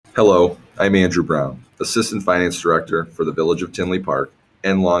Hello, I'm Andrew Brown, Assistant Finance Director for the Village of Tinley Park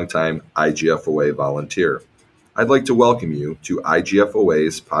and longtime IGFOA volunteer. I'd like to welcome you to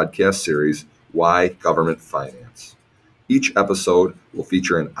IGFOA's podcast series, Why Government Finance. Each episode will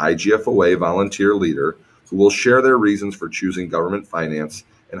feature an IGFOA volunteer leader who will share their reasons for choosing government finance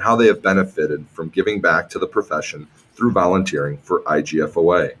and how they have benefited from giving back to the profession through volunteering for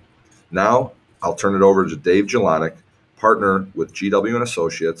IGFOA. Now, I'll turn it over to Dave Jelonic, partner with GW and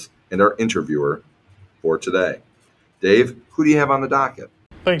Associates and our interviewer for today. Dave, who do you have on the docket?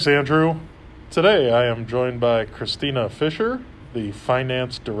 Thanks, Andrew. Today I am joined by Christina Fisher, the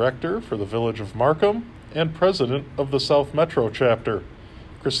Finance Director for the Village of Markham and President of the South Metro Chapter.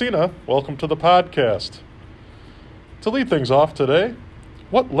 Christina, welcome to the podcast. To lead things off today,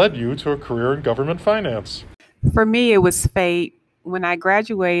 what led you to a career in government finance? For me, it was fate. When I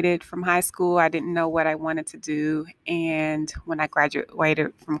graduated from high school, I didn't know what I wanted to do. And when I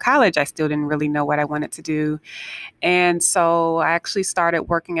graduated from college, I still didn't really know what I wanted to do. And so I actually started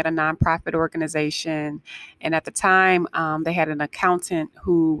working at a nonprofit organization. And at the time, they had an accountant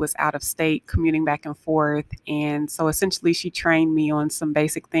who was out of state commuting back and forth. And so essentially, she trained me on some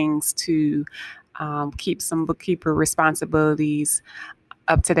basic things to keep some bookkeeper responsibilities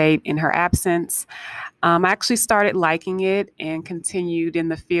up to date in her absence. I actually started liking it and continued in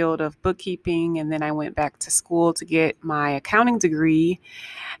the field of bookkeeping. And then I went back to school to get my accounting degree.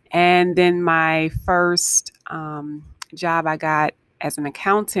 And then my first job I got as an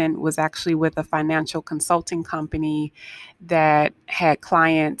accountant was actually with a financial consulting company that had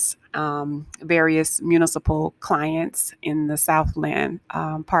clients, various municipal clients in the Southland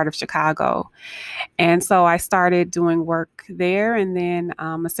part of Chicago. And so I started doing work there. And then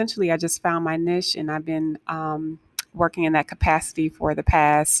essentially I just found my niche, and I've been working in that capacity for the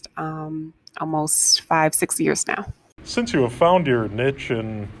past almost 5-6 years now. Since you have found your niche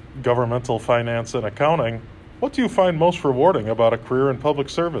in governmental finance and accounting, what do you find most rewarding about a career in public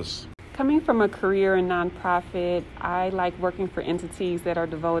service? Coming from a career in nonprofit, I like working for entities that are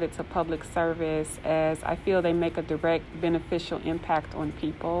devoted to public service, as I feel they make a direct beneficial impact on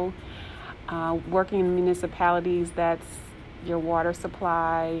people. Working in municipalities, that's your water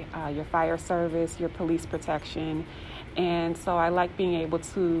supply, your fire service, your police protection. And so I like being able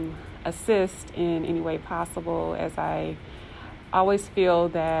to assist in any way possible, as I always feel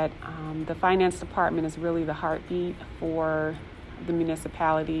that the finance department is really the heartbeat for the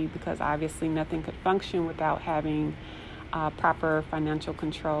municipality, because obviously nothing could function without having proper financial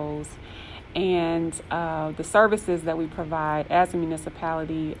controls. And the services that we provide as a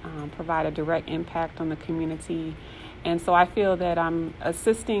municipality provide a direct impact on the community. And so I feel that I'm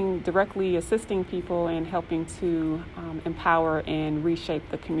directly assisting people and helping to empower and reshape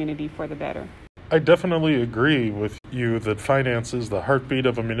the community for the better. I definitely agree with you that finance is the heartbeat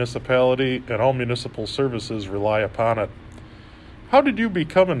of a municipality, and all municipal services rely upon it. How did you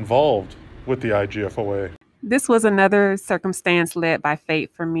become involved with the IGFOA? This was another circumstance led by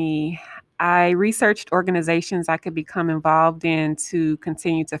fate for me. I researched organizations I could become involved in to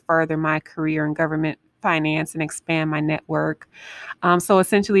continue to further my career in government finance and expand my network. So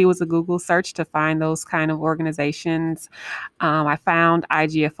essentially, it was a Google search to find those kind of organizations. I found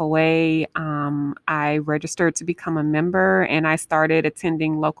IGFOA. I registered to become a member, and I started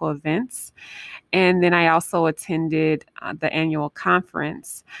attending local events. And then I also attended the annual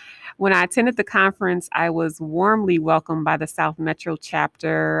conference. When I attended the conference, I was warmly welcomed by the South Metro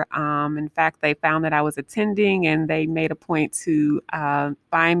chapter. In fact, they found that I was attending, and they made a point to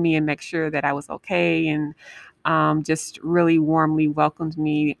find me and make sure that I was okay, and just really warmly welcomed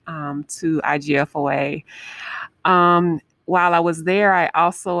me to IGFOA. While I was there, I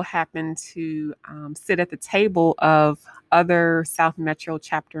also happened to sit at the table of other South Metro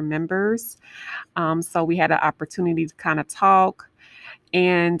chapter members. So we had an opportunity to kind of talk.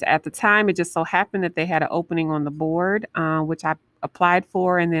 And at the time, it just so happened that they had an opening on the board, which I applied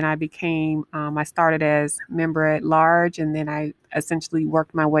for. And then I started as member at large. And then I essentially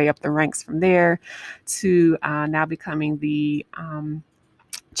worked my way up the ranks from there to now becoming the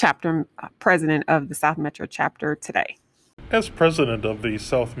chapter president of the South Metro chapter today. As president of the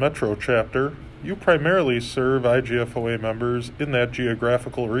South Metro chapter, you primarily serve IGFOA members in that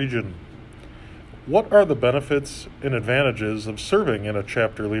geographical region. What are the benefits and advantages of serving in a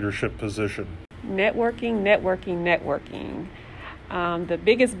chapter leadership position? Networking. The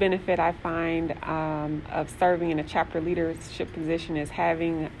biggest benefit I find of serving in a chapter leadership position is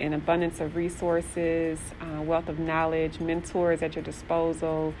having an abundance of resources, wealth of knowledge, mentors at your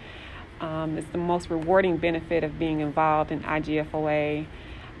disposal. It's the most rewarding benefit of being involved in IGFOA.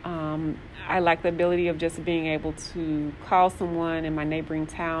 I like the ability of just being able to call someone in my neighboring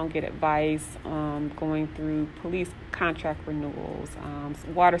town, get advice, going through police contract renewals,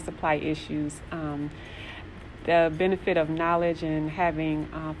 water supply issues. The benefit of knowledge and having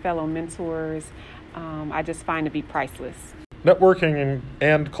fellow mentors, I just find to be priceless. Networking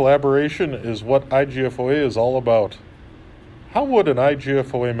and collaboration is what IGFOA is all about. How would an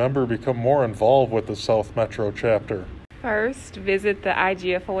IGFOA member become more involved with the South Metro chapter? First, visit the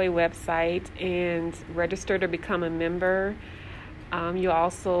IGFOA website and register to become a member. You'll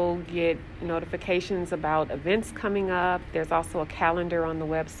also get notifications about events coming up. There's also a calendar on the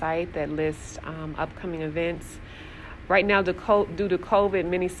website that lists upcoming events. Right now, due to COVID,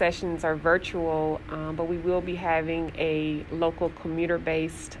 many sessions are virtual, but we will be having a local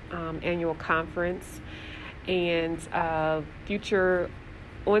commuter-based annual conference, and future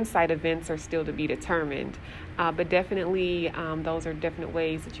on-site events are still to be determined. But definitely, those are definite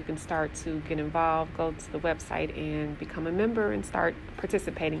ways that you can start to get involved. Go to the website and become a member and start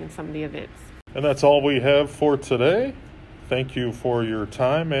participating in some of the events. And that's all we have for today. Thank you for your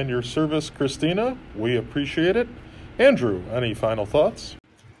time and your service, Christina. We appreciate it. Andrew, any final thoughts?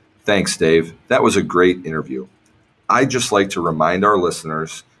 Thanks, Dave. That was a great interview. I'd just like to remind our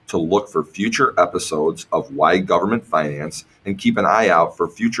listeners to look for future episodes of Why Government Finance and keep an eye out for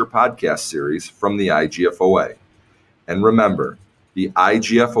future podcast series from the IGFOA. And remember, the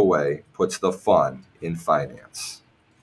IGFOA puts the fun in finance.